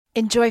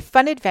Enjoy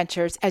fun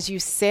adventures as you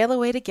sail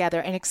away together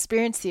and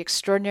experience the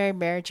extraordinary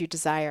marriage you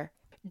desire.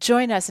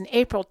 Join us in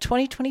April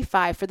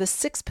 2025 for the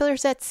Six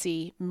Pillars at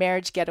Sea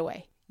Marriage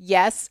Getaway.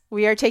 Yes,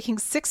 we are taking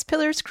 6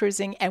 Pillars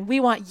cruising, and we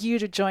want you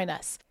to join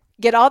us.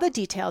 Get all the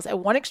details at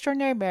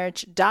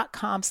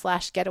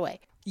oneextraordinarymarriage.com/getaway.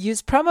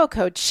 Use promo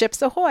code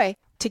SHIPSAHOY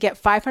to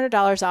get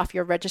 $500 off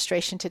your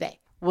registration today.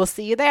 We'll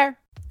see you there.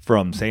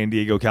 From San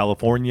Diego,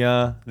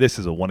 California, this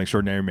is a One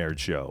Extraordinary Marriage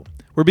show.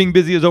 Where being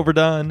busy is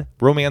overdone,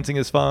 romancing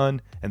is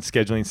fun, and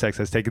scheduling sex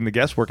has taken the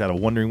guesswork out of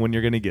wondering when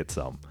you're going to get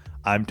some.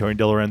 I'm Tony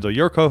DeLorenzo,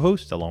 your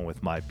co-host, along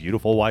with my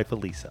beautiful wife,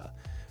 Elisa.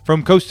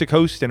 From coast to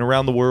coast and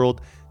around the world,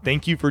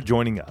 thank you for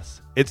joining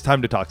us. It's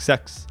time to talk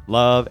sex,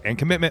 love, and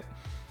commitment.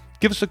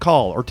 Give us a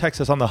call or text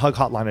us on the Hug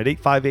hotline at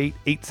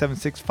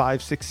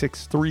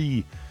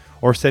 858-876-5663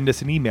 or send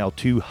us an email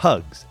to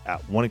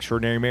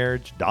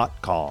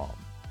hugs@oneextraordinarymarriage.com.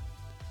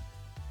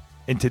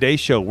 In today's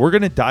show, we're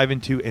going to dive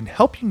into and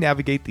help you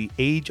navigate the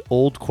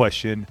age-old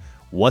question,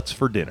 what's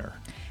for dinner?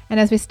 And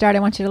as we start, I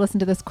want you to listen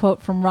to this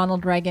quote from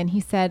Ronald Reagan. He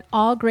said,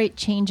 all great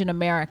change in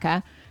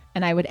America,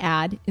 and I would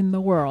add, in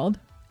the world.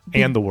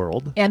 And the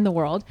world.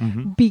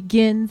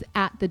 Begins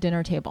at the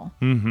dinner table.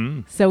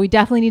 Mm-hmm. So we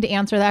definitely need to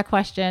answer that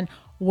question,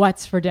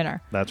 what's for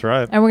dinner? That's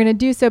right. And we're going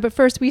to do so. But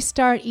first, we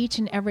start each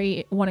and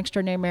every One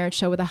Extraordinary Marriage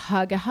show with a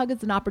hug. A hug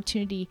is an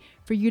opportunity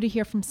for you to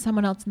hear from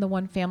someone else in the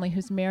one family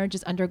whose marriage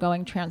is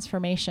undergoing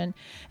transformation.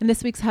 And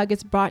this week's hug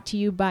is brought to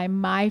you by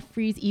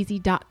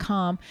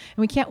myfreezeeasy.com.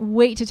 And we can't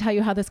wait to tell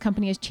you how this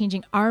company is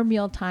changing our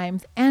meal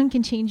times and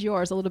can change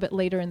yours a little bit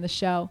later in the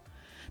show.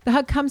 The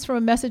hug comes from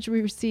a message we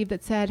received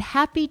that said,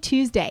 Happy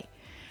Tuesday.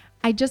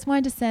 I just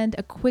wanted to send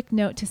a quick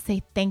note to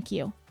say thank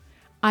you.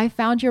 I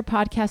found your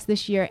podcast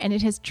this year, and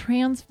it has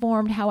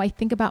transformed how I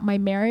think about my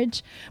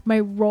marriage, my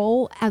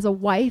role as a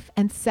wife,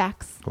 and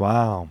sex.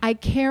 Wow. I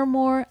care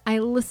more, I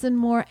listen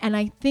more, and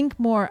I think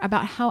more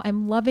about how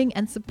I'm loving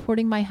and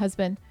supporting my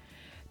husband.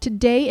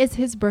 Today is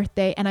his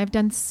birthday, and I've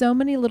done so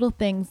many little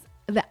things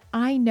that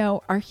I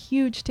know are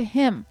huge to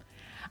him.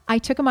 I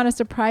took him on a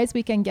surprise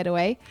weekend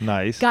getaway.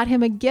 Nice. Got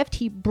him a gift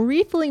he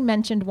briefly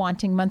mentioned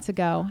wanting months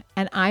ago,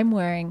 and I'm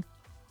wearing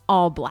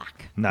all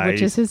black,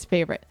 which is his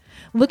favorite.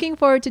 Looking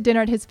forward to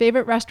dinner at his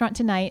favorite restaurant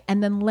tonight,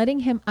 and then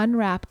letting him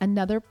unwrap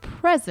another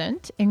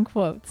present, in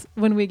quotes,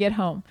 when we get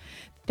home.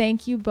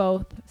 Thank you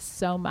both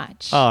so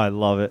much. Oh, I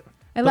love it.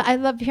 I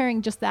love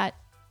hearing just that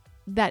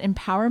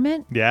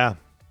empowerment. Yeah.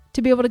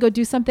 To be able to go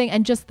do something,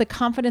 and just the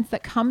confidence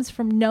that comes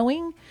from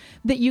knowing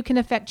that you can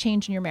affect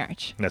change in your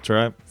marriage. That's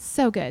right.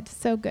 So good.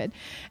 So good.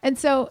 And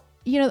so,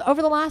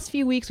 over the last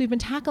few weeks, we've been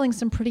tackling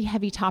some pretty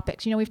heavy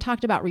topics. We've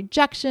talked about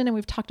rejection and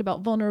we've talked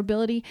about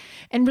vulnerability.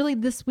 And really,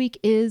 this week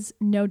is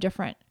no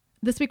different.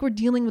 This week, we're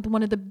dealing with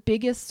one of the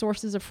biggest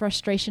sources of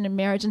frustration in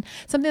marriage, and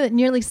something that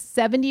nearly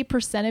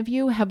 70% of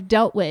you have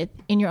dealt with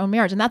in your own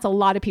marriage. And that's a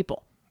lot of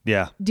people.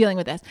 Yeah. Dealing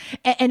with this.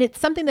 And it's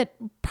something that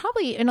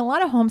probably in a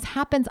lot of homes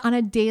happens on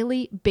a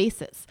daily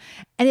basis.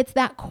 And it's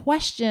that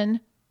question,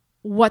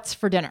 what's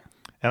for dinner?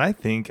 And I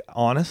think,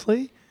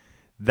 honestly,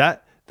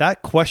 that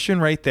question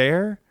right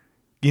there,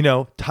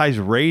 ties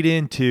right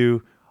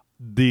into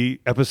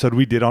the episode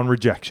we did on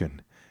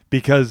rejection.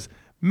 Because,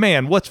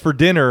 man, what's for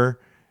dinner,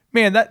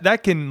 man,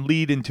 that can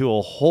lead into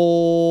a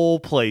whole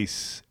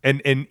place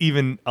and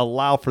even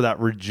allow for that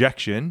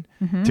rejection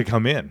to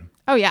come in.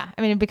 Oh, yeah.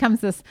 I mean, it becomes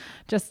this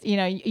just,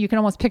 you can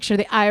almost picture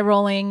the eye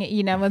rolling,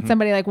 when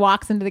somebody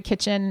walks into the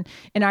kitchen.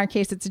 In our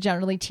case, it's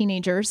generally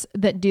teenagers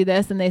that do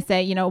this, and they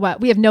say, you know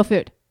what, we have no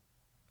food.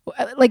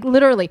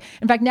 Literally.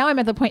 In fact, now I'm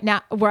at the point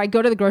now where I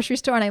go to the grocery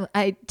store and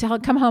I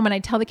come home and I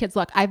tell the kids,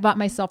 look, I've bought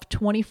myself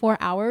 24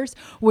 hours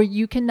where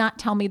you cannot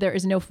tell me there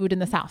is no food in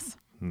this house.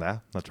 Yeah,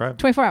 that's right.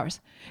 24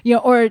 hours.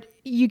 Or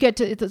you get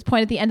to this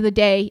point at the end of the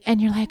day and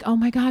you're like, oh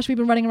my gosh, we've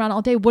been running around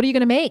all day. What are you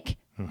going to make?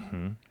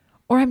 Mm-hmm.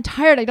 Or I'm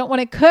tired. I don't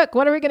want to cook.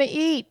 What are we going to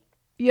eat?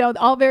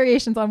 All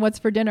variations on what's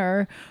for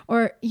dinner.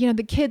 Or,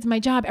 the kids, my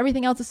job,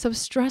 everything else is so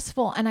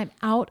stressful and I'm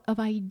out of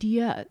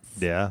ideas.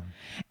 Yeah.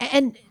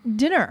 And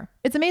dinner.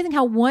 It's amazing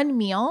how one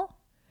meal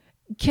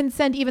can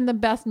send even the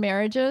best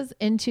marriages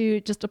into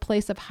just a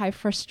place of high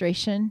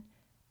frustration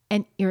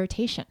and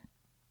irritation.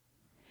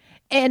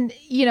 And,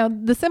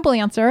 the simple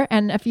answer,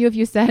 and a few of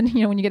you said,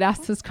 when you get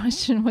asked this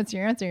question, what's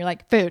your answer? You're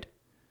like, food.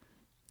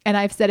 And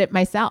I've said it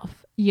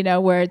myself,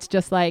 where it's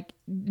just like,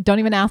 don't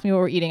even ask me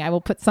what we're eating. I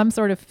will put some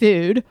sort of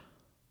food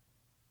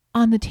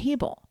on the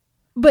table.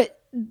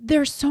 But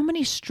there's so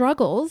many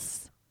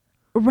struggles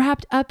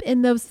wrapped up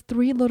in those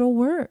 3 little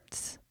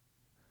words.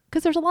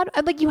 Because there's a lot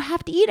of, you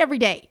have to eat every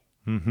day.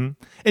 Mm-hmm.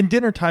 And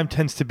dinner time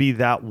tends to be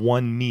that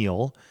one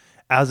meal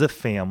as a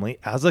family,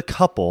 as a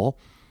couple,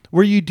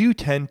 where you do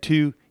tend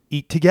to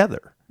eat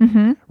together.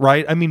 Mm-hmm.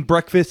 Right? I mean,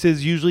 breakfast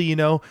is usually,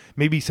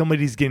 maybe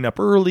somebody's getting up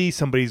early,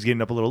 somebody's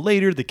getting up a little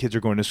later, the kids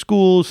are going to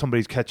school,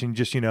 somebody's catching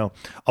just,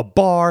 a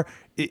bar.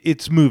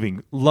 It's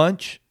moving.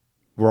 Lunch,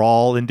 we're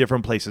all in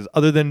different places,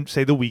 other than,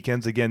 say, the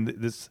weekends. Again,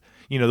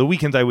 the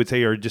weekends I would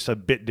say are just a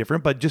bit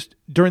different, but just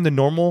during the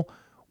normal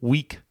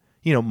week,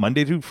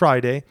 Monday through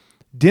Friday,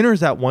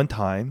 dinner's at one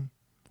time,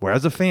 where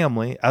as a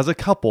family, as a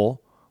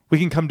couple, we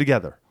can come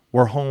together.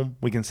 We're home.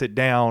 We can sit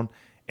down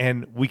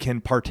and we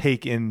can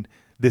partake in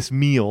this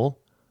meal.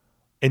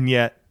 And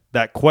yet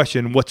that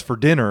question, what's for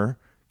dinner,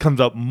 comes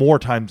up more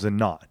times than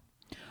not.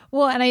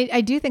 Well, and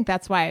I do think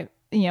that's why,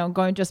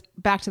 going just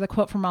back to the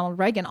quote from Ronald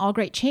Reagan, all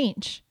great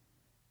change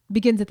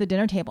begins at the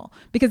dinner table,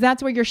 because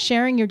that's where you're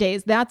sharing your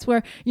days. That's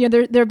where,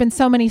 there have been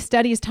so many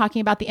studies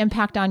talking about the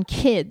impact on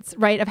kids,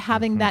 right? Of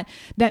having that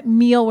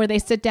meal where they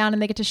sit down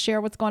and they get to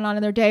share what's going on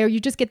in their day, or you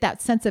just get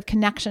that sense of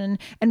connection.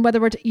 And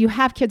whether you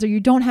have kids or you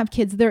don't have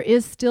kids, there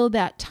is still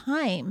that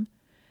time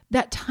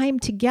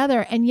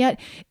together. And yet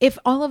if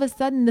all of a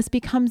sudden this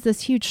becomes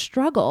this huge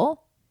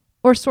struggle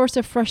or source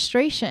of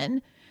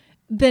frustration,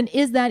 then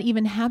is that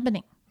even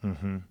happening?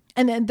 Mm-hmm.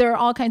 And then there are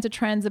all kinds of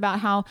trends about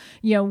how,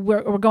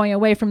 we're going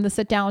away from the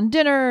sit down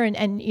dinner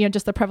and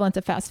just the prevalence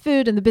of fast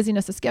food and the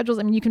busyness of schedules.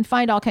 I mean, you can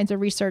find all kinds of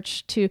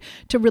research to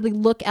really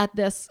look at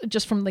this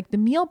just from like the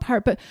meal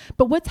part, but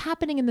what's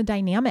happening in the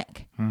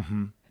dynamic?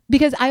 Mm-hmm.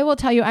 Because I will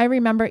tell you, I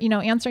remember,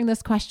 answering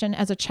this question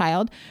as a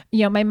child,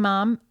 my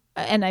mom,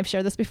 and I've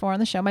shared this before on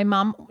the show, my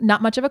mom,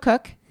 not much of a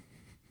cook.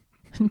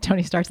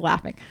 Tony starts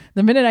laughing.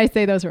 The minute I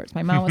say those words,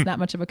 my mom was not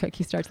much of a cook,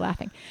 he starts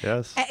laughing.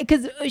 Yes.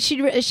 Because she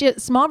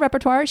had small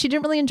repertoire. She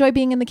didn't really enjoy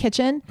being in the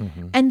kitchen.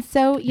 Mm-hmm. And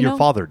so, Your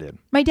father did.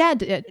 My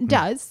dad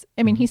does.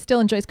 I mean, he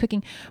still enjoys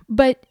cooking.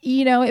 But,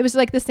 it was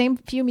like the same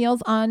few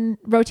meals on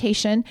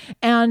rotation.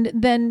 And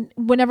then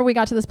whenever we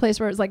got to this place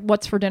where it was like,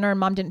 what's for dinner? And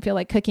mom didn't feel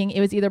like cooking. It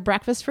was either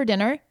breakfast for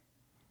dinner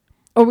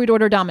or we'd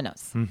order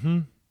Domino's. Mm-hmm.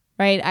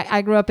 Right?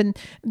 I grew up in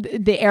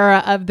the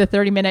era of the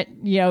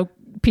 30-minute,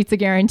 pizza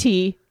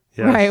guarantee.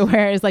 Yes. Right.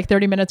 Where it's like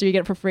 30 minutes or you get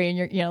it for free and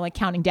you're, like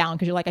counting down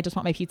because you're like, I just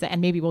want my pizza and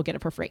maybe we'll get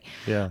it for free.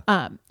 Yeah.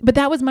 But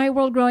that was my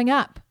world growing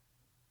up.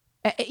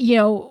 I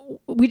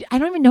don't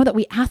even know that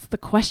we asked the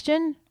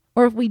question,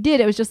 or if we did,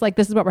 it was just like,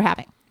 this is what we're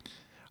having.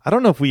 I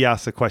don't know if we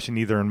asked the question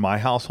either in my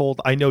household.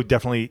 I know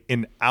definitely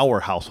in our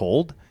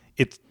household,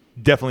 it's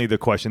definitely the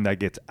question that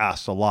gets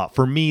asked a lot.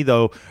 For me,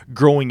 though,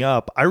 growing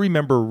up, I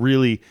remember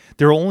really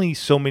there are only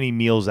so many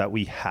meals that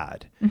we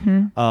had.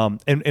 Mm-hmm.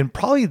 And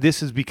probably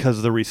this is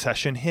because the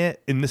recession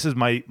hit. And this is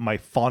my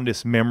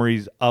fondest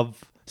memories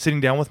of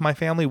sitting down with my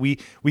family.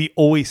 We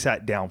always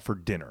sat down for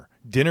dinner.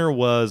 Dinner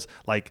was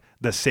like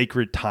the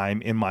sacred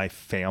time in my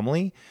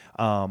family.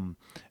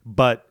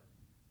 But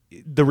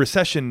the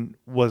recession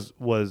was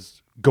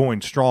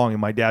going strong,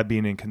 and my dad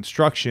being in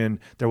construction,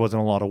 there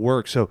wasn't a lot of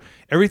work. So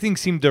everything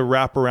seemed to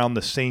wrap around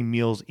the same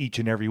meals each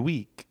and every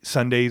week.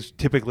 Sundays,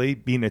 typically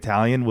being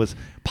Italian, was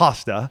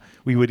pasta.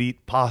 We would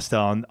eat pasta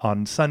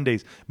on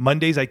Sundays.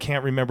 Mondays, I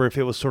can't remember if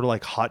it was sort of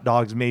like hot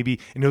dogs maybe,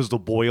 and it was the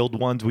boiled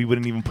ones. We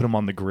wouldn't even put them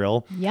on the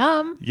grill.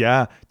 Yum.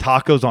 Yeah.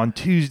 Tacos on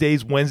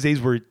Tuesdays.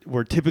 Wednesdays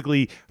were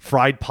typically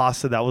fried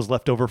pasta that was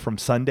left over from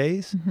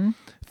Sundays. Mm-hmm.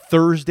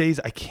 Thursdays,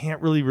 I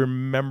can't really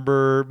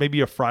remember.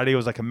 Maybe a Friday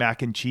was like a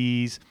mac and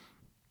cheese.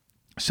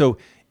 So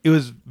it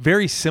was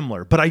very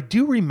similar, but I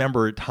do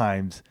remember at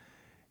times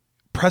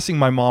pressing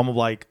my mom of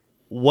like,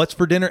 what's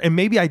for dinner? And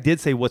maybe I did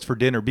say what's for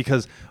dinner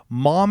because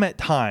mom at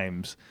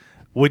times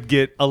would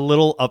get a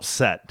little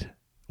upset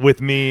with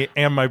me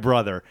and my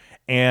brother,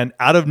 and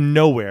out of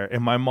nowhere,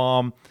 and my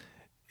mom,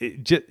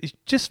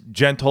 just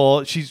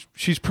gentle.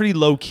 She's pretty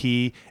low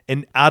key,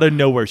 and out of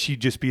nowhere,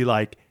 she'd just be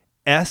like,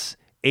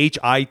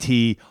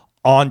 SHIT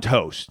on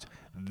toast.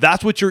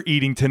 That's what you're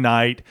eating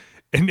tonight.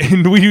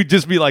 And we would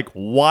just be like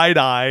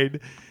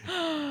wide-eyed,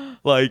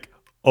 like,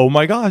 oh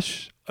my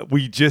gosh,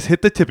 we just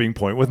hit the tipping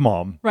point with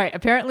mom. Right.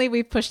 Apparently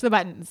we pushed the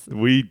buttons.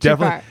 We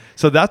definitely.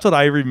 So that's what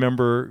I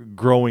remember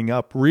growing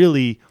up.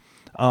 Really,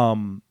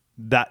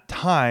 that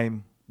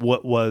time,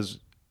 what was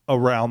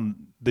around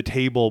the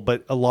table,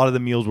 but a lot of the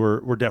meals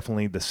were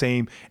definitely the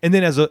same. And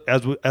then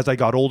as I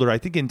got older, I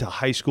think into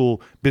high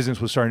school, business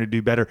was starting to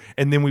do better.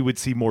 And then we would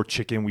see more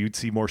chicken. We would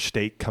see more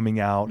steak coming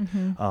out.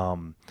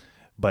 Mm-hmm.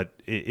 But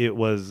it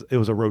was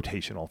a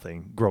rotational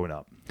thing growing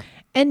up.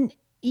 And,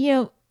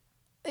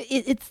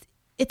 it's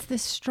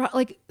this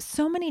like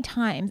so many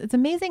times. It's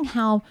amazing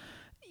how,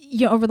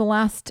 over the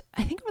last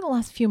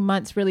few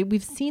months, really,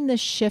 we've seen this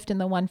shift in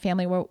the one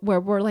family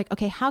where we're like,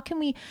 okay, how can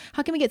we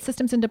get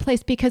systems into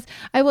place? Because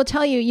I will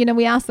tell you,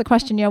 we asked the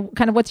question,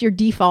 kind of what's your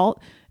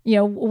default?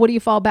 What do you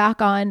fall back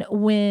on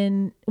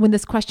when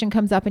this question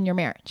comes up in your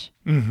marriage?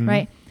 Mm-hmm.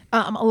 Right.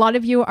 A lot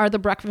of you are the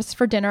breakfast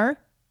for dinner.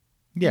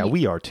 Yeah,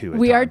 we are too.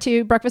 We are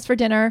too. Breakfast for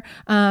dinner,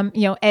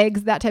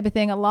 eggs, that type of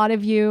thing. A lot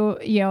of you,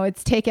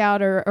 it's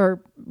takeout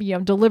or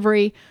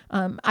delivery.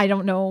 I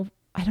don't know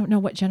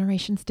what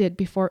generations did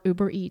before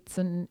Uber Eats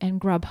and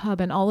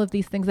Grubhub and all of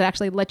these things that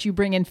actually let you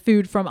bring in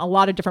food from a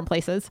lot of different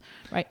places,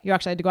 right? You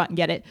actually had to go out and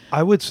get it.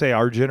 I would say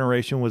our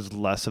generation was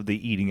less of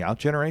the eating out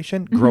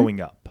generation growing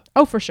up.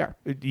 Oh, for sure.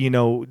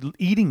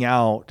 Eating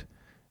out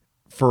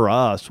for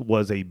us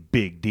was a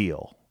big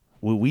deal.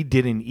 We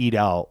didn't eat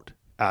out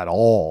at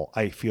all,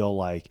 I feel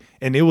like.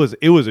 And it was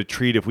a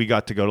treat if we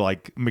got to go to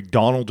like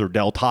McDonald's or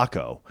Del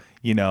Taco,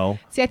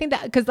 See, I think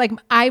that because like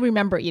I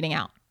remember eating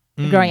out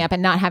growing up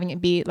and not having it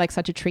be like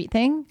such a treat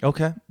thing.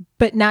 Okay.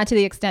 But not to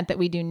the extent that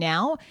we do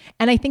now.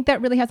 And I think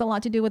that really has a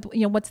lot to do with,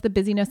 what's the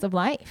busyness of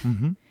life.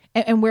 Mm-hmm.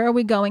 and where are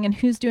we going and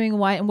who's doing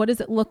what and what does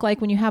it look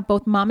like when you have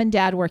both mom and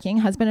dad working,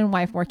 husband and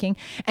wife working,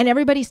 and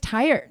everybody's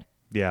tired.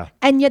 Yeah.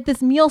 And yet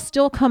this meal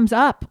still comes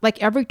up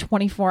like every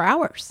 24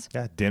 hours.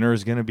 Yeah. Dinner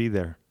is going to be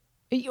there.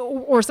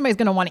 Or somebody's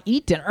going to want to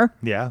eat dinner.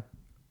 Yeah.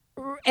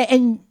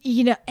 And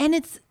and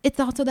it's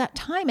also that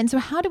time. And so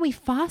how do we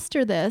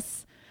foster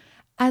this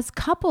as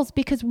couples?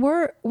 Because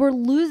we're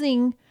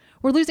losing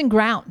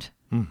ground,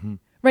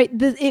 right?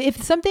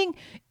 If something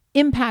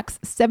impacts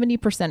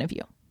 70% of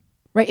you,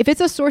 right? If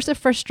it's a source of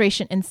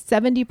frustration in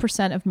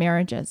 70% of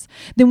marriages,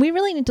 then we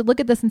really need to look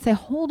at this and say,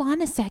 hold on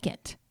a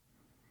second.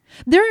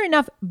 There are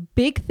enough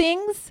big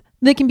things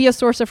that can be a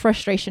source of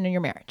frustration in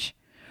your marriage,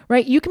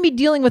 right? You can be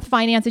dealing with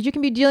finances. You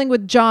can be dealing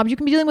with jobs. You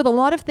can be dealing with a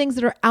lot of things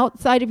that are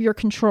outside of your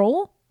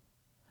control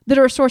that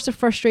are a source of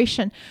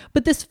frustration.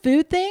 But this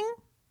food thing,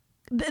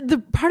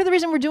 the part of the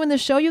reason we're doing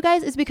this show, you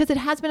guys, is because it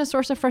has been a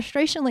source of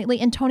frustration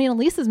lately in Tony and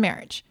Elisa's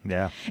marriage.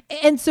 Yeah.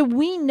 And so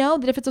we know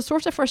that if it's a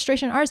source of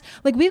frustration in ours,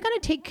 like we've got to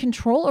take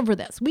control over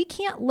this. We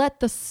can't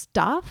let the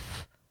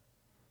stuff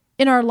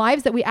in our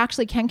lives that we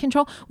actually can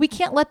control, we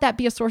can't let that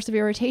be a source of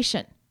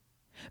irritation.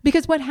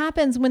 Because what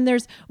happens when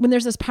there's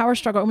this power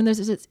struggle, or when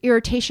there's this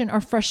irritation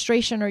or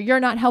frustration, or you're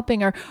not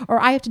helping, or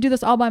I have to do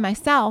this all by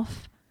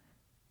myself,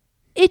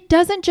 it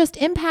doesn't just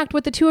impact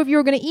what the two of you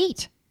are going to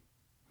eat.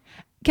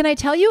 Can I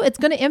tell you, it's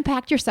going to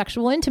impact your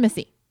sexual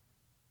intimacy.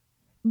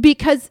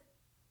 Because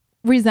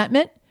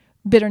resentment,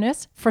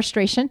 bitterness,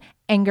 frustration,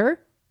 anger,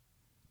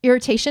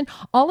 irritation,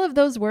 all of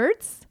those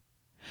words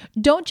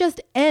don't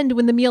just end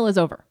when the meal is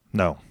over.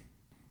 No.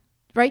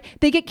 Right?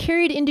 They get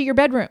carried into your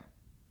bedroom.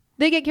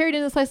 They get carried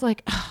into this place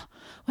like, oh,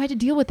 I had to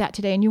deal with that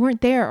today and you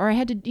weren't there. Or I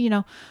had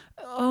to,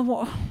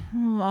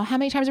 how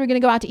many times are we going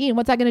to go out to eat? And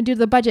what's that going to do to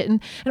the budget?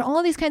 And all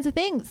of these kinds of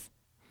things.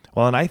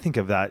 Well, and I think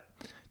of that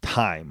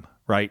time,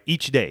 right?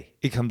 Each day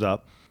it comes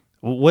up.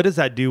 What does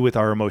that do with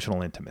our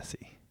emotional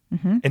intimacy?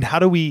 Mm-hmm. And how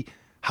do we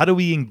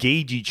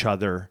engage each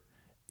other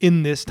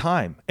in this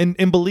time?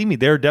 And believe me,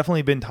 there have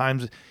definitely been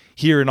times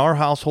here in our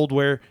household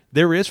where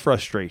there is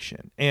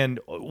frustration and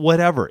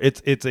whatever.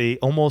 It's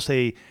almost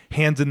a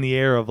hands in the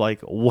air of like,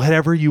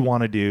 whatever you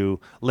want to do,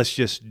 let's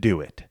just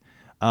do it.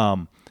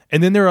 And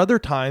then there are other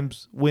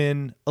times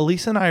when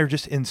Elisa and I are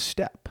just in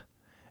step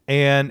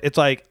and it's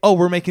like, oh,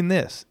 we're making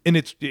this. And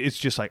it's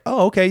just like,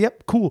 oh, okay,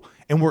 yep, cool.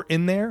 And we're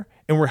in there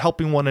and we're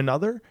helping one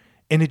another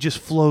and it just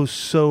flows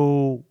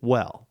so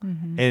well.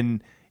 Mm-hmm.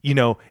 And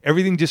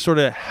everything just sort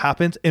of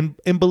happens. And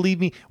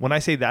believe me, when I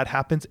say that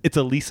happens, it's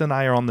Elisa and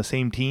I are on the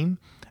same team.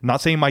 I'm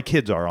not saying my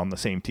kids are on the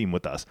same team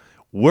with us.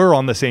 We're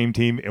on the same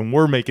team and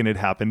we're making it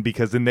happen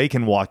because then they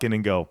can walk in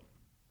and go,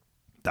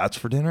 that's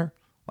for dinner?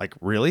 Like,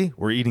 really?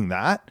 We're eating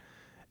that?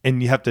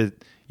 And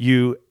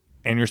you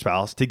and your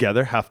spouse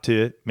together have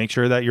to make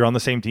sure that you're on the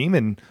same team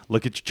and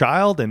look at your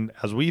child. And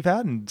as we've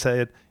had and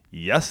said,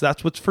 yes,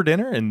 that's what's for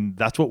dinner. And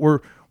that's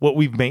what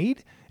we've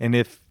made. And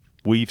if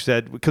we've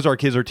said, because our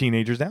kids are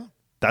teenagers now,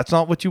 that's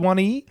not what you want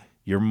to eat,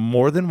 you're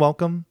more than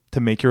welcome to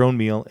make your own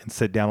meal and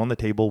sit down on the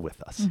table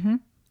with us. Mm-hmm.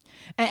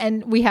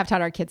 And we have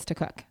taught our kids to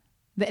cook.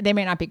 They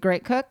may not be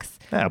great cooks.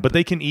 Yeah, but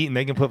they can eat and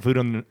they can put food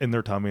in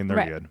their tummy and they're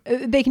right.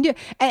 good. They can do it.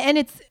 And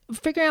it's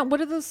figuring out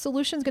what are the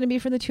solutions going to be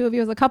for the two of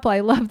you as a couple. I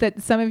love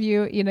that some of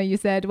you, you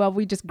said, well,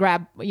 we just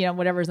grab,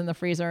 whatever's in the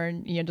freezer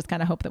and, just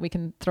kind of hope that we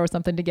can throw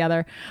something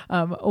together.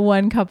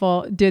 One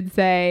couple did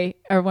say,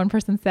 or one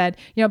person said,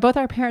 both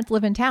our parents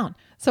live in town.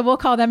 So we'll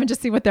call them and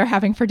just see what they're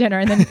having for dinner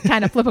and then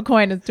kind of flip a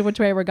coin as to which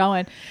way we're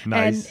going.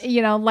 Nice.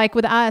 And, like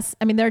with us,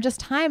 I mean, there are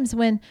just times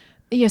when,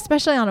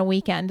 especially on a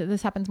weekend,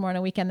 this happens more on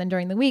a weekend than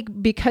during the week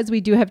because we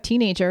do have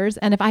teenagers.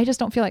 And if I just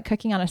don't feel like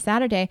cooking on a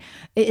Saturday,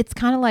 it's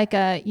kind of like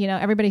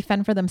everybody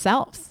fend for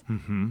themselves.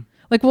 Mm-hmm.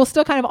 Like we'll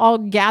still kind of all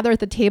gather at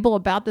the table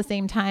about the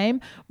same time,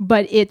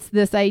 but it's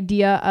this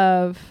idea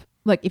of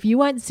like, if you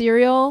want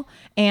cereal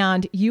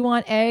and you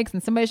want eggs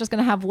and somebody's just going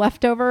to have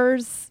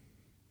leftovers,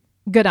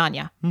 good on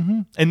you.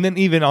 Mm-hmm. And then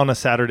even on a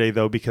Saturday,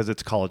 though, because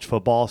it's college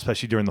football,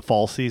 especially during the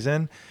fall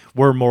season,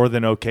 we're more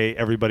than okay.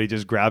 Everybody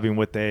just grabbing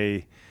what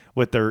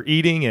they're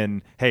eating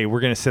and, hey, we're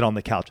going to sit on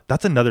the couch.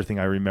 That's another thing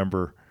I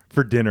remember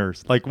for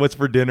dinners. Like, what's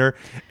for dinner?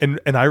 And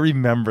I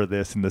remember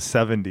this in the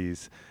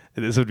 70s.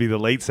 This would be the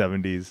late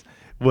 70s.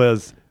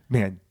 Was,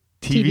 man,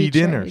 TV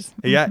dinners.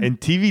 Mm-hmm. Yeah,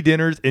 and TV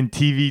dinners and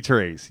TV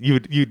trays.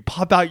 You'd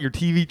pop out your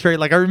TV tray.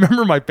 Like, I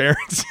remember my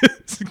parents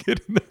just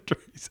getting their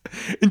trays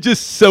and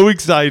just so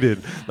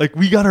excited. Like,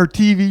 we got our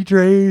TV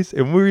trays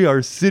and we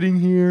are sitting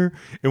here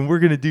and we're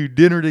going to do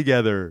dinner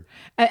together.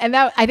 And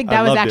that, I think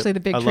that was actually the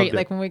big treat.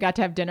 Like when we got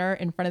to have dinner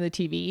in front of the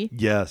TV.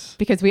 Yes.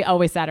 Because we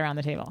always sat around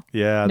the table.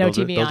 Yeah. No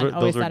TV on.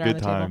 Always sat around the table. Those are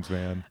good times,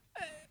 man.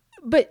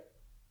 But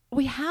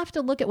we have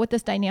to look at what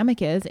this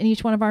dynamic is in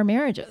each one of our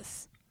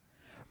marriages.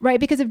 Right?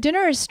 Because if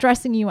dinner is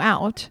stressing you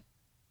out,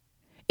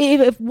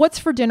 if what's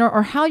for dinner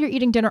or how you're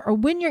eating dinner or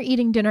when you're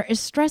eating dinner is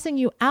stressing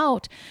you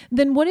out,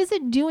 then what is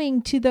it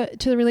doing to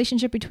the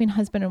relationship between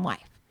husband and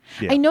wife?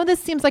 Yeah. I know this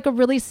seems like a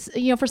really,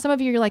 for some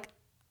of you, you're like,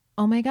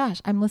 oh my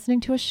gosh, I'm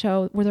listening to a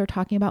show where they're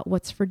talking about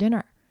what's for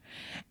dinner.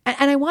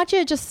 And I want you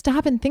to just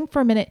stop and think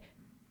for a minute.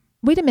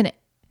 Wait a minute.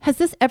 has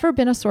this ever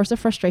been a source of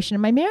frustration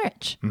in my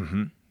marriage?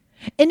 Mm-hmm.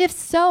 And if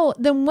so,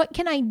 then what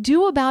can I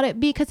do about it?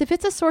 Because if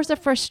it's a source of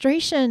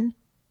frustration,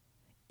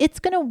 it's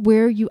going to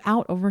wear you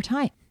out over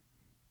time,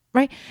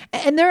 right?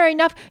 And there are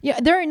enough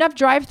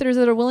drive-thrus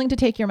that are willing to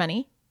take your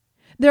money.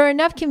 There are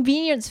enough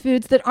convenience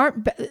foods that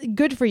aren't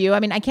good for you. I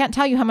mean, I can't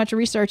tell you how much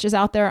research is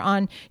out there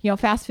on,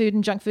 fast food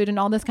and junk food and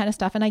all this kind of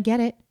stuff. And I get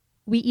it.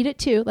 We eat it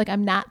too. Like,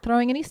 I'm not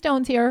throwing any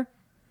stones here.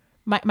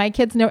 My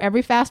kids know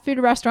every fast food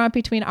restaurant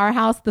between our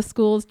house, the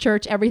schools,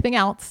 church, everything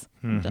else.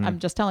 Mm-hmm. I'm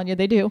just telling you,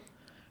 they do.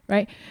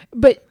 Right.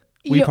 But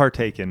we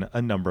partake in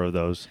a number of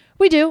those.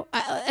 We do.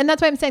 And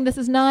that's why I'm saying this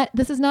is not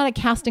a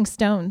casting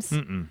stones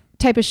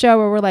type of show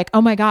where we're like, oh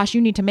my gosh,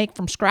 you need to make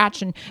from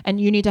scratch and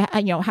you need to,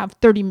 have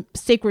 30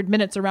 sacred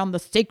minutes around the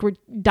sacred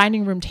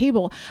dining room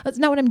table. That's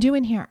not what I'm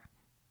doing here.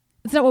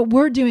 It's not what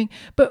we're doing.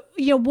 But,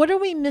 what are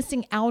we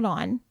missing out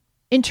on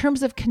in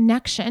terms of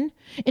connection,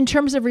 in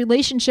terms of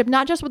relationship,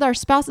 not just with our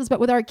spouses, but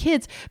with our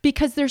kids,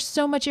 because there's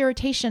so much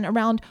irritation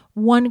around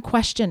one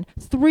question,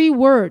 3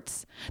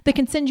 words that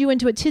can send you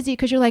into a tizzy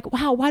because you're like,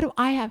 wow, why do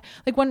I have,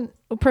 like one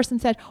person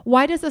said,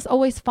 why does this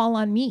always fall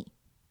on me?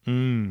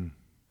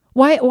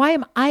 Why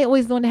am I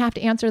always the one to have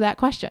to answer that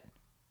question?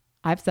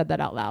 I've said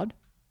that out loud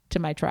to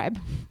my tribe.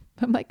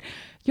 I'm like,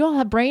 you all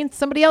have brains.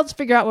 Somebody else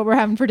figure out what we're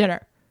having for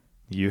dinner.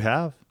 You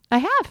have. I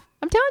have.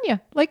 I'm telling you,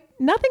 like,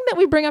 nothing that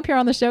we bring up here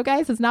on the show,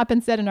 guys, has not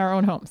been said in our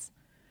own homes.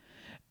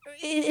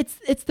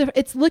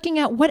 It's looking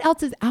at what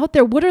else is out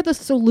there. What are the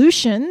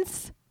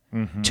solutions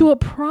to a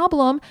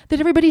problem that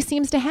everybody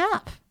seems to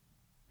have?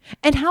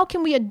 And how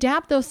can we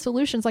adapt those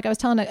solutions? Like I was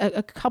telling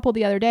a couple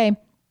the other day,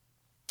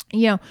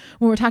 when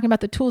we're talking about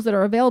the tools that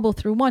are available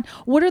through One,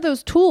 what are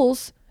those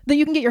tools that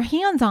you can get your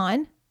hands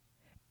on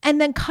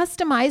and then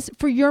customize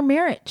for your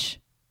marriage?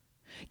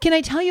 Can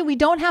I tell you, we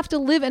don't have to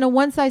live in a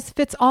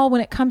one-size-fits-all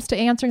when it comes to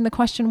answering the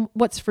question,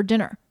 what's for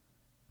dinner?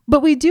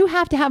 But we do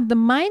have to have the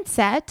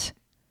mindset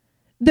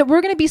that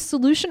we're going to be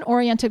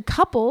solution-oriented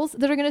couples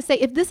that are going to say,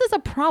 if this is a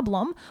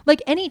problem,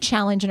 like any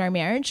challenge in our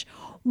marriage,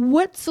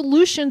 what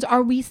solutions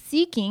are we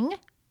seeking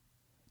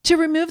to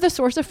remove the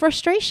source of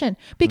frustration?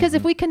 Because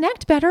if we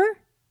connect better,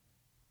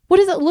 what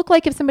does it look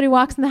like if somebody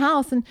walks in the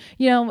house and,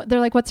 they're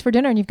like, what's for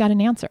dinner? And you've got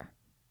an answer.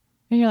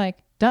 And you're like,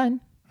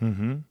 done.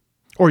 Mm-hmm.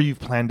 Or you've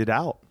planned it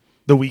out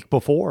the week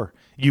before.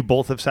 You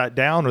both have sat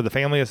down, or the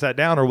family has sat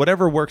down, or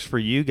whatever works for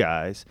you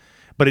guys.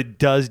 But it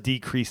does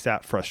decrease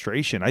that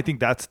frustration. I think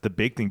that's the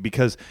big thing,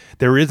 because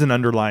there is an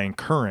underlying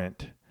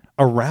current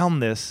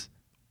around this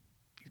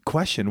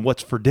question,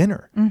 what's for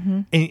dinner?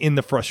 In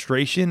the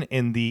frustration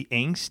and the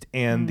angst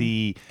and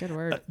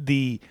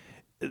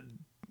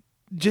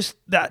just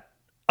that,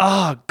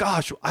 oh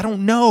gosh, I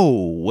don't know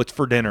what's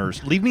for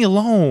dinners. Leave me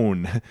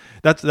alone.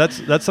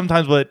 That's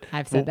sometimes what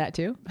I've said that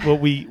too.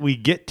 What we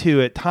get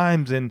to at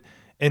times, and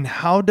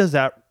how does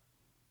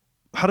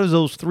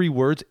those 3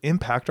 words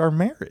impact our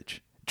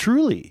marriage?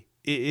 Truly.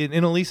 And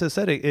Elisa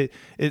said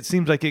it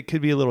seems like it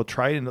could be a little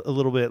trite and a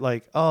little bit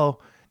like, oh,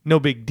 no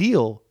big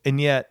deal. And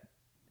yet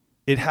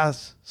it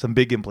has some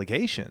big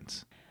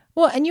implications.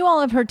 Well, and you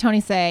all have heard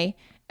Tony say,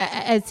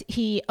 as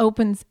he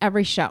opens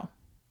every show,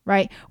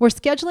 right? Where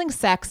scheduling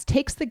sex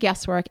takes the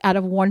guesswork out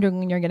of wondering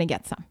when you're going to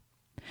get some.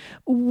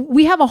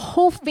 We have a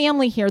whole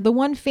family here, the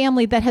one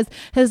family that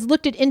has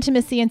looked at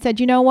intimacy and said,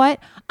 you know what?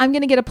 I'm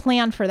going to get a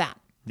plan for that.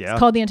 Yeah. It's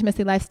called the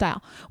Intimacy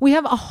Lifestyle. We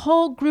have a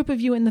whole group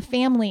of you in the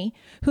family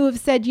who have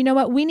said, you know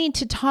what? We need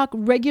to talk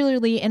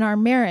regularly in our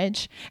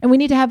marriage, and we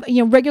need to have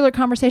regular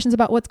conversations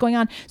about what's going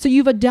on. So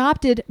you've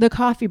adopted the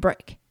coffee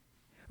break.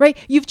 Right?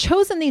 You've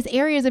chosen these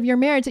areas of your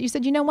marriage that you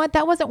said, you know what?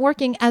 That wasn't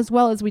working as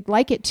well as we'd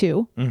like it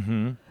to.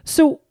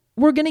 So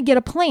we're going to get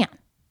a plan.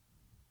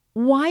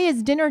 Why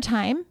is dinner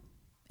time,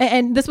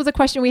 and this was a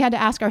question we had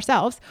to ask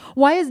ourselves,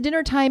 why is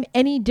dinner time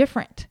any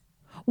different?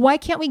 Why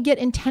can't we get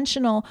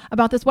intentional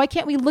about this? Why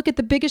can't we look at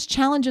the biggest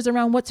challenges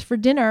around what's for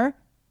dinner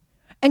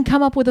and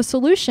come up with a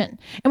solution?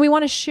 And we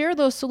want to share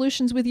those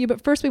solutions with you.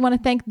 But first, we want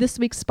to thank this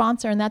week's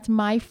sponsor, and that's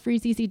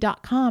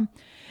myfreezeasy.com.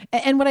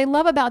 And what I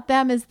love about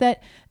them is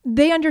that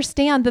they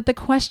understand that the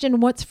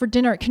question, what's for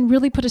dinner, can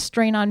really put a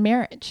strain on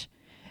marriage.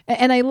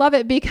 And I love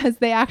it because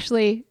they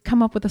actually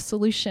come up with a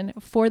solution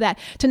for that,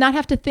 to not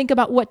have to think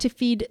about what to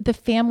feed the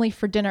family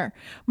for dinner.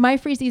 My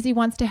Freeze Easy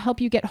wants to help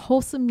you get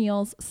wholesome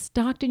meals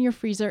stocked in your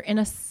freezer in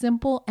a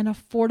simple and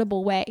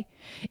affordable way.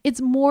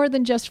 It's more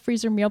than just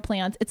freezer meal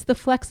plans. It's the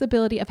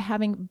flexibility of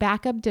having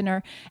backup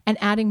dinner and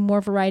adding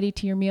more variety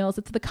to your meals.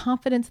 It's the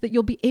confidence that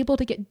you'll be able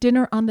to get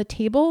dinner on the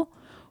table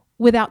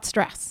without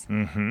stress.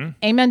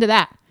 Amen to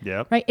that.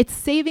 Yep. Right? It's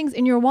savings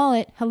in your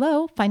wallet.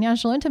 Hello,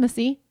 financial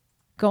intimacy.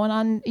 Going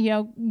on,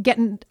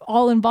 getting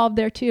all involved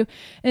there too.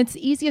 And it's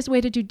the easiest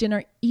way to do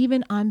dinner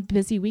even on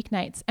busy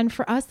weeknights. And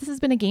for us, this has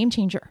been a game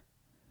changer.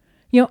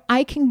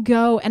 I can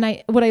go,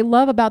 and what I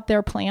love about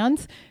their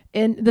plans,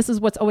 and this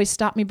is what's always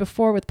stopped me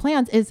before with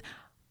plans, is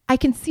I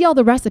can see all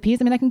the recipes.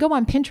 I mean, I can go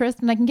on Pinterest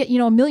and I can get,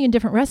 a million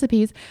different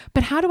recipes,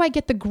 but how do I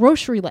get the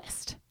grocery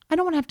list? I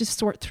don't want to have to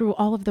sort through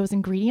all of those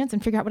ingredients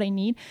and figure out what I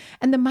need.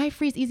 And the My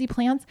Freeze Easy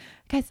plans,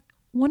 guys,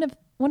 one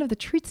of the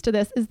treats to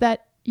this is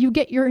that you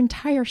get your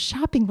entire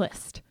shopping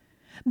list.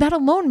 That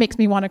alone makes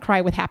me want to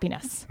cry with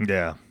happiness.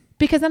 Yeah.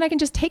 Because then I can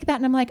just take that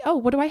and I'm like, oh,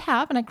 what do I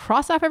have? And I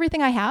cross off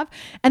everything I have.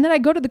 And then I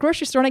go to the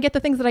grocery store and I get the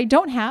things that I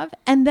don't have.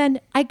 And then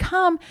I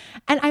come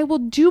and I will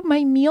do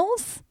my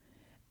meals,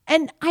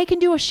 and I can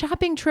do a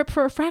shopping trip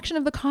for a fraction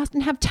of the cost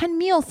and have 10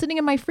 meals sitting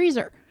in my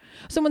freezer.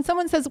 So when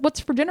someone says,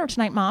 what's for dinner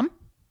tonight, Mom?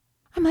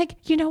 I'm like,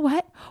 you know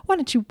what? Why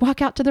don't you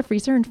walk out to the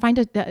freezer and find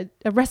a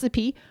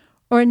recipe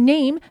or a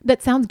name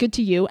that sounds good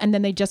to you, and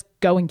then they just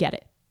go and get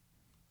it.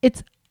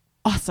 It's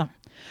awesome.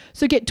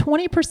 So get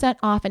 20%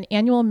 off an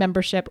annual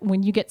membership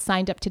when you get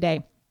signed up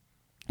today.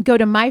 Go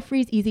to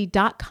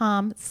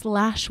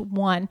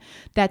myfreezeasy.com/one.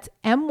 That's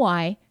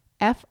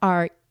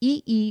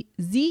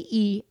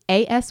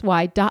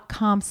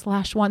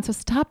myfreezeasy.com/one. So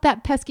stop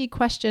that pesky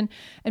question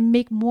and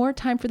make more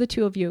time for the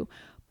two of you.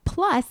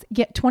 Plus,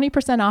 get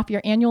 20% off your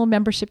annual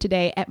membership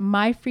today at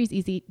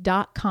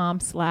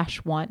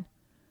myfreezeasy.com/one.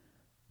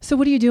 So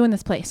what do you do in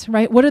this place,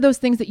 right? What are those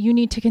things that you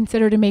need to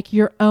consider to make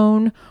your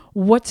own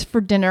what's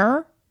for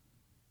dinner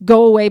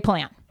go away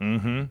plan,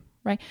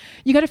 right?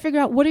 You got to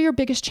figure out, what are your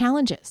biggest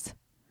challenges?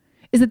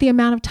 Is it the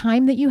amount of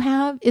time that you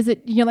have? Is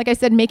it, like I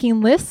said, making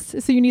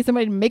lists? So you need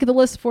somebody to make the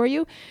list for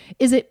you.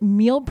 Is it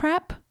meal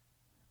prep?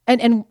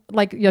 And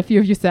like a few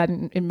of you said,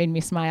 and it made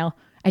me smile,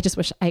 I just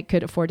wish I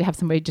could afford to have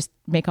somebody just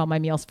make all my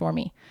meals for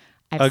me.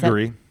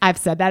 I've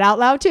said that out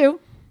loud too.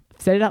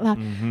 I've said it out loud.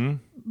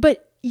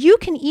 But you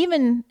can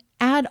even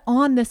add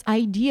on this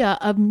idea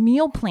of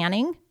meal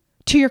planning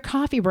to your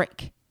coffee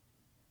break.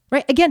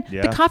 Right. Again,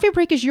 the coffee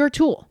break is your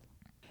tool.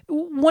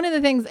 One of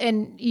the things,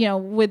 and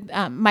with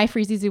My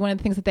Freeze Easy, one of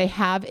the things that they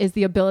have is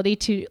the ability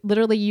to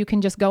literally, you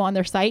can just go on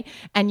their site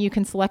and you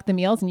can select the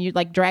meals and you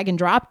like drag and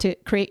drop to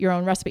create your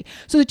own recipe.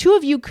 So the two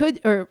of you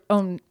could, or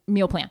own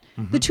meal plan.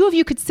 The two of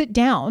you could sit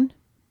down.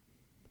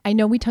 I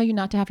know we tell you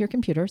not to have your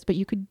computers, but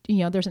you could,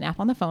 there's an app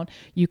on the phone.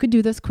 You could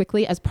do this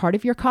quickly as part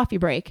of your coffee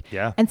break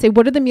and say,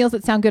 what are the meals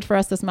that sound good for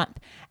us this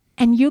month?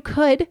 And you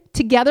could,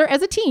 together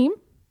as a team,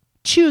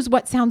 choose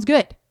what sounds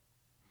good.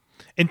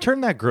 And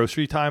turn that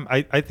grocery time.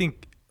 I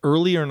think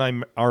earlier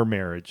in our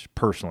marriage,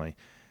 personally,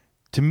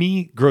 to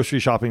me, grocery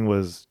shopping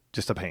was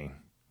just a pain.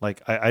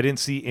 Like I didn't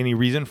see any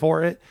reason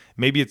for it.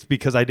 Maybe it's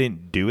because I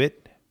didn't do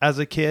it as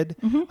a kid.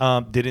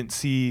 Didn't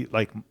see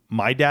like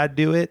my dad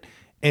do it.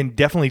 And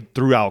definitely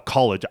throughout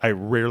college, I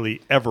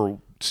rarely ever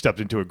stepped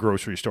into a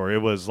grocery store.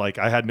 It was like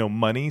I had no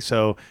money.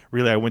 So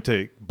really I went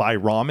to buy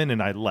ramen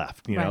and I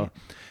left, you know.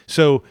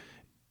 So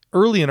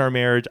early in our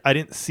marriage, I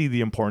didn't see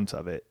the importance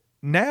of it.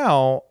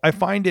 Now I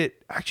find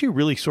it actually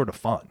really sort of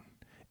fun,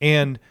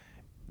 and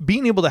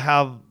being able to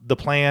have the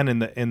plan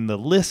and the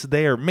list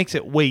there makes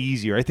it way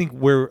easier. I think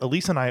where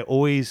Elisa and I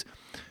always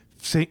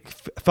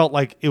felt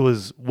like it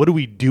was, what are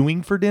we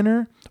doing for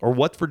dinner, or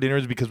what's for dinner,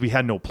 is because we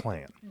had no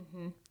plan.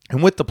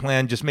 And with the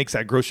plan just makes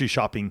that grocery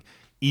shopping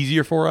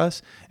easier for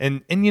us.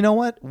 And you know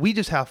what? We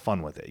just have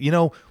fun with it.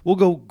 We'll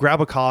go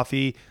grab a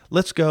coffee.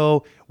 Let's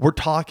go. We're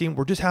talking.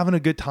 We're just having a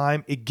good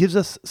time. It gives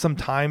us some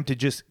time to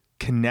just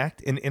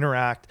connect and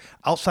interact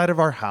outside of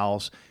our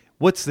house.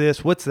 What's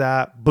this? What's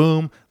that?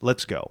 Boom.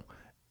 Let's go.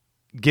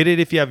 Get it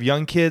if you have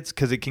young kids,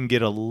 because it can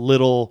get a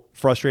little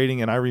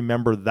frustrating. And I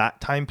remember that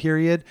time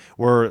period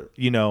where,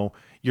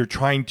 you're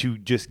trying to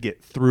just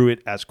get through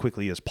it as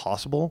quickly as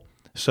possible.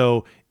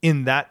 So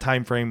in that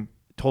time frame,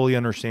 totally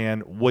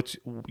understand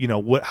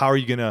how are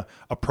you going to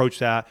approach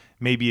that?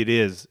 Maybe it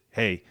is,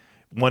 hey,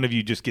 one of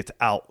you just gets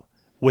out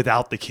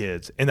without the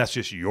kids, and that's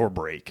just your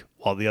break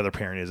while the other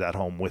parent is at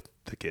home with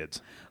the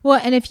kids. Well,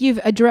 and if you've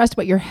addressed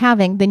what you're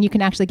having, then you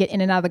can actually get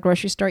in and out of the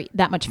grocery store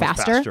that much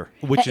faster.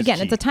 Which is again,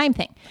 key. It's a time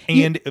thing.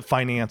 And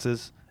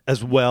finances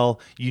as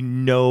well. You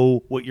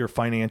know what your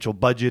financial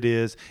budget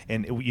is.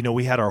 And,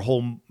 we had our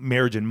whole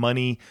marriage and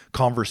money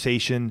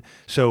conversation.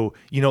 So,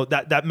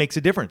 that makes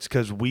a difference,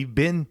 because we've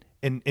been,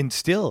 and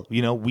still,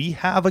 we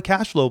have a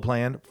cash flow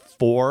plan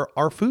for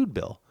our food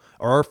bill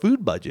or our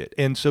food budget.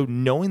 And so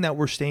knowing that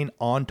we're staying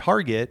on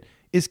target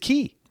is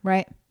key.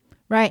 Right.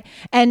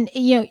 And,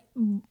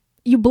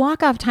 you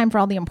block off time for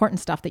all the important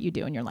stuff that you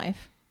do in your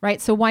life,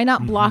 right? So why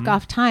not block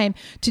off time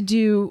to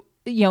do,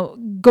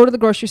 go to the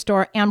grocery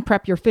store and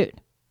prep your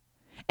food?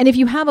 And if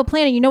you have a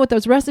plan and you know what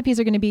those recipes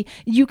are going to be,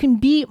 you can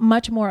be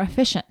much more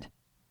efficient.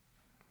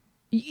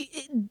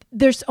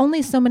 There's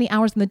only so many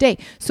hours in the day.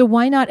 So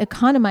why not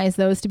economize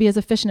those to be as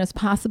efficient as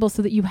possible,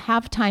 so that you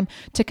have time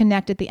to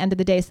connect at the end of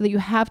the day, so that you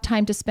have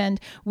time to spend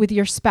with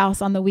your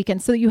spouse on the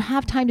weekend, so that you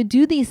have time to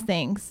do these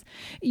things,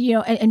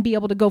 and be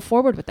able to go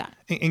forward with that.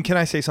 And can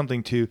I say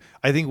something too?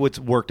 I think what's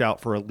worked out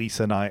for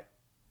Elisa and I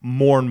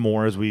more and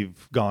more as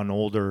we've gotten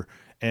older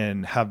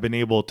and have been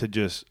able to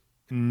just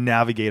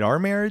navigate our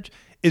marriage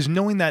is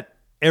knowing that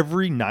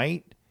every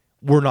night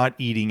we're not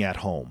eating at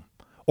home.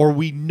 Or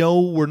we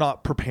know we're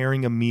not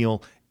preparing a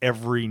meal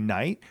every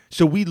night.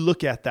 So we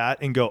look at that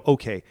and go,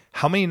 okay,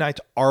 how many nights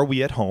are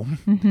we at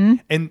home?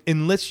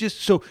 And let's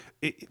just,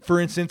 for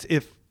instance,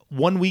 if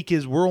 1 week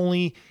is we're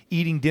only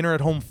eating dinner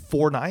at home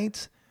 4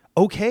 nights,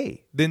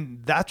 okay,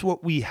 then that's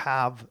what we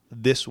have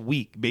this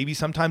week. Maybe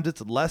sometimes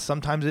it's less,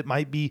 sometimes it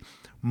might be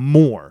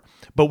more,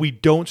 but we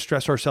don't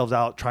stress ourselves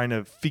out trying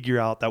to figure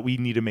out that we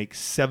need to make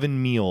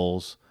 7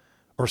 meals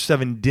or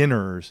 7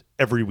 dinners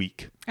every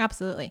week.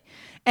 Absolutely.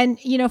 And,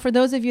 for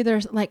those of you that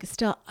are like,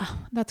 still, oh,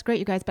 that's great,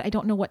 you guys, but I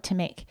don't know what to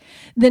make.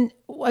 Then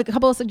a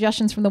couple of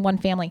suggestions from the one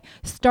family.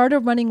 Start a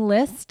running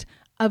list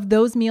of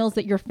those meals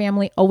that your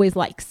family always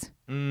likes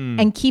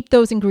and keep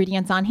those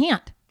ingredients on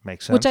hand.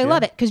 Makes sense. Which I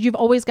love it because you've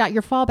always got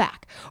your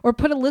fallback. Or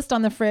put a list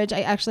on the fridge.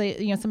 I actually,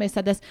 somebody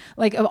said this,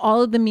 like of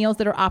all of the meals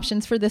that are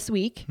options for this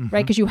week,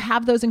 right? Because you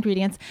have those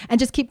ingredients and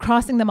just keep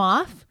crossing them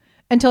off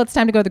until it's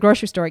time to go to the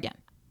grocery store again.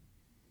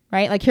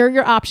 Right? Like, here are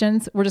your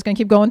options. We're just going to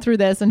keep going through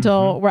this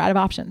until we're out of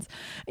options.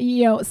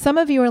 Some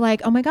of you are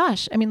like, oh my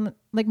gosh. I mean,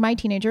 like my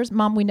teenagers,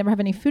 Mom, we never have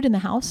any food in the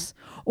house.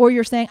 Or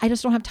you're saying, I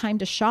just don't have time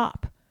to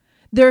shop.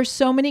 There are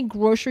so many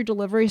grocery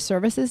delivery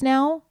services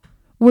now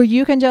where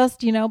you can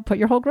just, put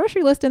your whole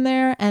grocery list in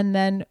there and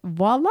then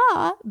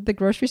voila, the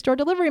grocery store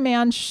delivery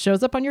man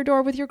shows up on your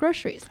door with your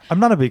groceries. I'm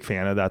not a big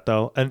fan of that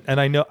though.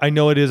 And I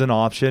know it is an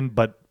option,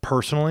 but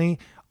personally,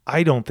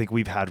 I don't think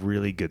we've had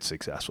really good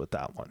success with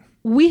that one.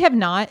 We have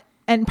not.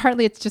 And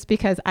partly it's just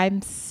because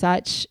I'm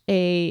such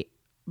a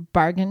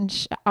bargain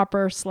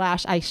shopper /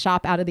 I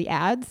shop out of the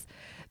ads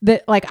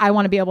that like I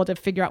want to be able to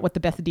figure out what the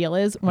best deal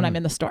is when I'm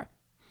in the store.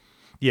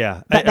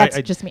 Yeah.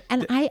 That's just me.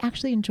 And I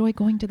actually enjoy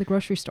going to the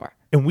grocery store.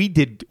 And we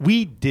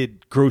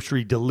did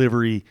grocery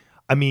delivery.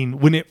 I mean,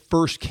 when it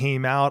first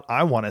came out,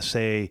 I want to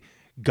say,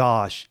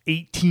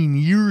 18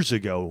 years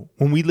ago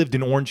when we lived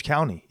in Orange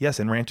County. Yes,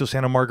 in Rancho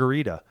Santa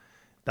Margarita.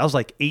 That was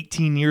like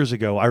 18 years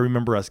ago. I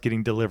remember us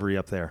getting delivery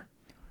up there.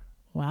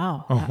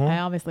 Wow. I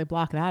obviously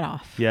blocked that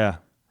off. Yeah.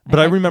 But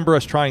I remember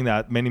us trying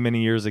that many,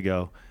 many years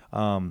ago.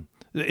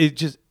 It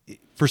just,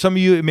 for some of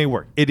you, it may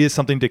work. It is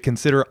something to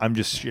consider. I'm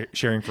just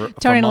sharing for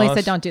Tony and Lisa,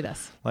 us. Don't do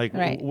this. Like,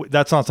 right.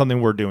 That's not something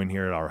we're doing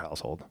here at our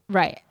household.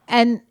 Right.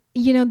 And,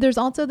 there's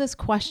also this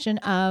question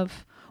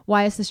of,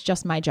 why is this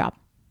just my job?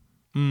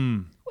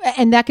 And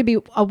that could be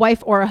a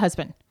wife or a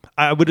husband.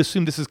 I would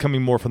assume this is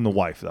coming more from the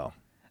wife, though.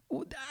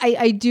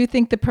 I do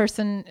think the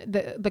person,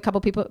 the couple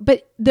people,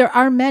 but there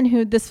are men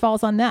who this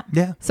falls on them.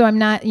 Yeah. So I'm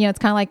not, it's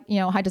kind of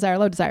like, high desire,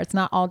 low desire. It's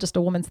not all just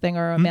a woman's thing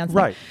or a man's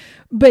right. thing.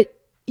 But,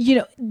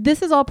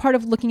 this is all part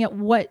of looking at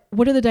what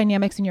are the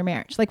dynamics in your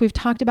marriage? Like we've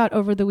talked about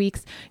over the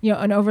weeks,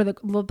 and over the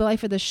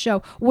life of this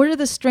show. What are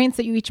the strengths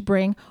that you each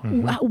bring?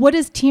 What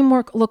does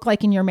teamwork look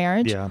like in your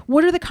marriage? Yeah.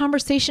 What are the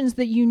conversations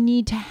that you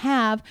need to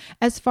have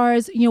as far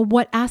as,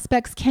 what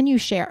aspects can you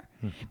share?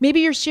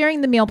 Maybe you're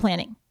sharing the meal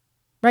planning.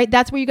 Right?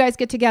 That's where you guys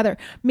get together.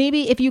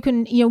 Maybe if you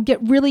can,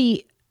 get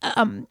really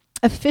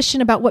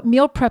efficient about what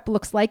meal prep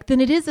looks like,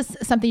 then it is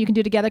something you can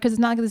do together because it's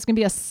not like this is going to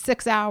be a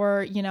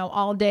 6-hour,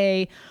 all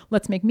day,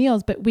 let's make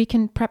meals, but we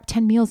can prep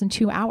 10 meals in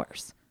 2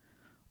 hours.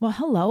 Well,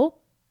 hello.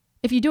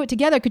 If you do it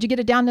together, could you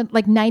get it down to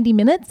like 90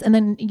 minutes and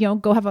then,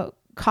 go have a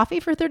coffee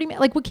for 30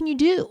 minutes? Like, what can you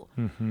do?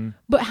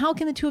 But how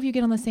can the two of you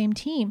get on the same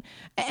team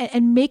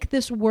and make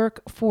this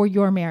work for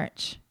your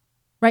marriage?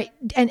 Right.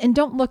 And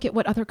don't look at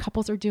what other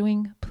couples are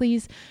doing,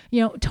 please.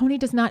 Tony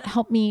does not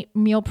help me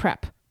meal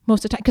prep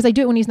most of the time because I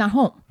do it when he's not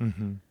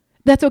home.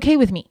 That's okay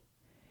with me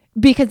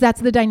because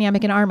that's the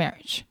dynamic in our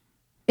marriage.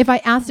 If I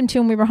asked him to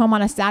when we were home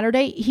on a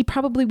Saturday, he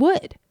probably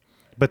would.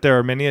 But there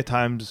are many a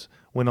times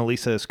when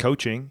Elisa is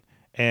coaching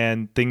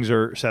and things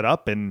are set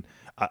up and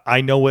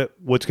I know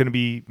what's going to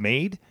be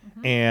made.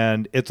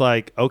 And it's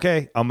like,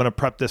 okay, I'm going to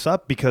prep this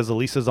up because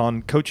Elisa's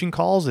on coaching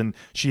calls and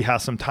she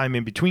has some time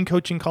in between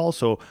coaching calls.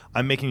 So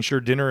I'm making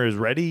sure dinner is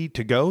ready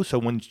to go. So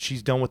when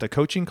she's done with a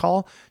coaching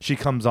call, she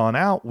comes on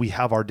out. We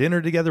have our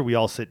dinner together. We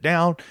all sit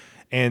down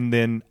and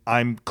then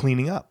I'm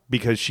cleaning up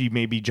because she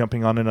may be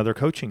jumping on another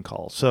coaching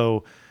call.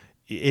 So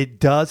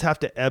it does have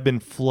to ebb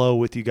and flow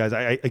with you guys.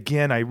 I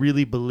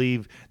really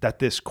believe that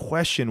this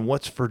question,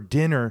 what's for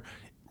dinner,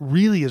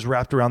 really is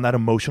wrapped around that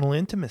emotional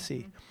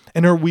intimacy.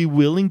 And are we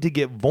willing to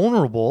get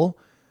vulnerable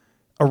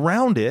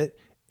around it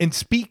and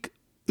speak,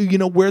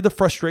 where the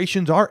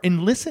frustrations are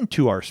and listen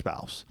to our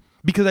spouse?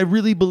 Because I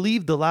really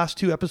believe the last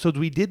 2 episodes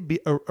we did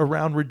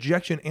around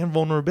rejection and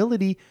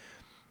vulnerability,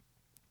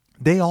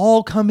 they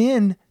all come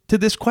in to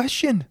this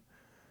question.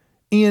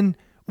 And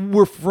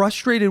we're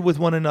frustrated with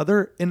one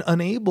another and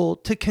unable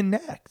to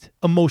connect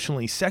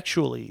emotionally,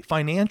 sexually,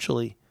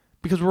 financially,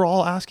 because we're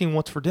all asking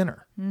what's for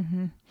dinner.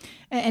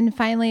 And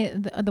finally,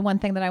 the one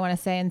thing that I want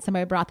to say, and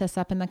somebody brought this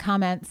up in the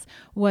comments,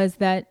 was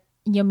that,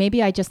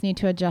 maybe I just need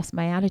to adjust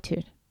my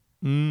attitude.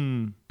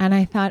 And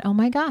I thought, oh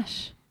my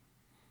gosh,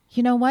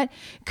 you know what?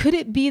 Could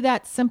it be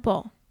that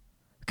simple?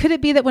 Could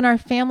it be that when our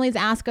families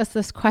ask us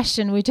this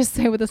question, we just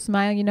say with a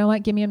smile, you know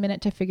what? Give me a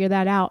minute to figure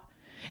that out.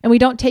 And we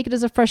don't take it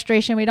as a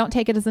frustration. We don't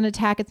take it as an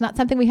attack. It's not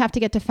something we have to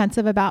get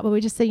defensive about, but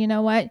we just say, you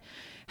know what?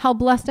 How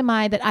blessed am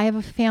I that I have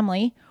a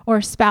family or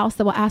a spouse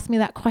that will ask me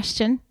that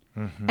question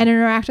and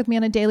interact with me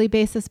on a daily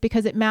basis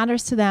because it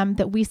matters to them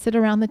that we sit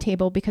around the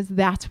table because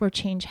that's where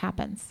change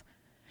happens.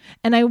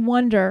 And I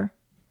wonder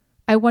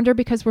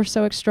because we're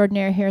so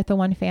extraordinary here at the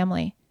One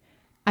Family,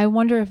 I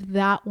wonder if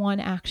that one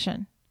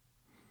action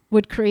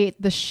would create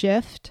the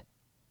shift.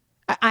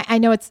 I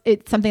know it's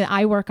something that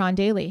I work on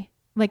daily.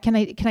 Like, can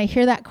I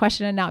hear that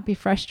question and not be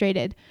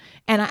frustrated?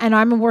 And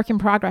I'm a work in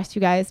progress,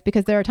 you guys,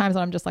 because there are times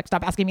when I'm just like,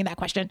 stop asking me that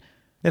question.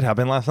 It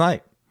happened last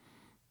night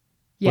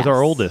Yes. with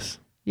our oldest.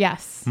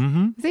 Yes.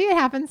 Mm-hmm. See, it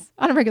happens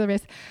on a regular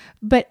basis.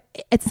 But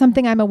it's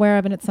something I'm aware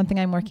of and it's something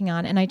I'm working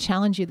on. And I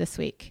challenge you this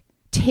week.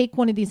 Take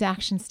one of these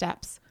action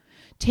steps.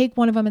 Take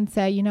one of them and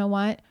say, you know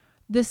what?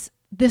 This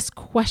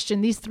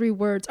question, these 3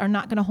 words are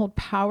not going to hold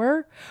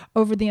power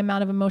over the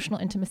amount of emotional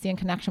intimacy and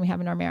connection we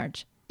have in our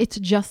marriage. It's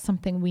just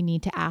something we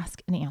need to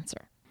ask and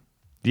answer.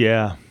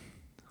 Yeah.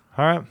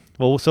 All right.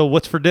 Well, so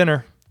what's for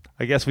dinner?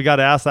 I guess we got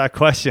to ask that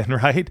question,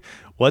 right?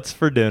 What's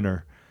for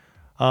dinner?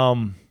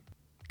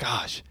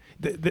 Gosh,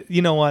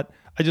 you know what?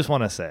 I just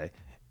want to say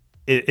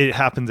it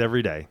happens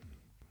every day.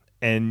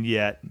 And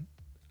yet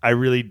I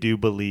really do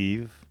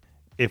believe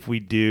if we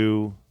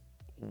do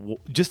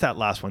just that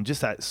last one,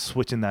 just that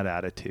switch in that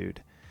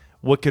attitude,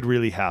 what could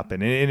really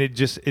happen? And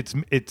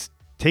it's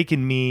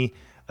taken me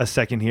a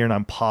second here, and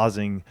I'm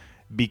pausing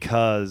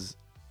because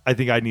I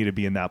think I need to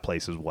be in that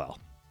place as well.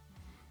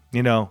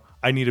 You know,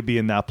 I need to be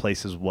in that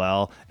place as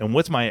well. And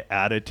what's my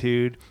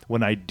attitude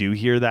when I do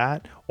hear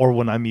that, or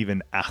when I'm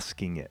even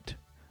asking it?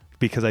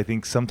 Because I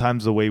think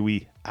sometimes the way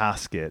we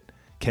ask it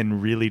can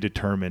really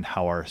determine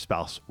how our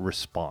spouse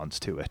responds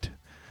to it.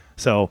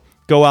 So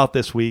go out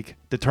this week,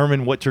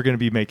 determine what you're going to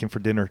be making for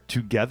dinner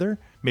together.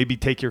 Maybe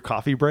take your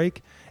coffee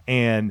break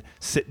and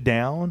sit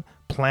down,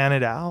 plan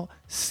it out,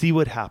 see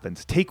what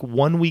happens. Take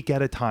 1 week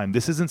at a time.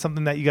 This isn't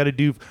something that you got to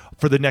do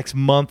for the next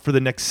month, for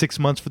the next 6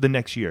 months, for the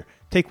next year.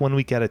 Take 1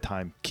 week at a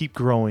time. Keep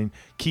growing,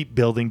 keep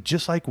building,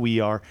 just like we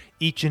are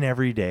each and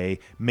every day,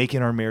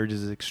 making our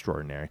marriages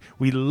extraordinary.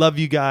 We love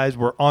you guys.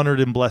 We're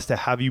honored and blessed to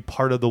have you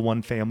part of the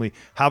One Family.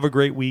 Have a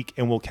great week,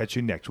 and we'll catch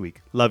you next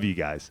week. Love you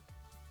guys.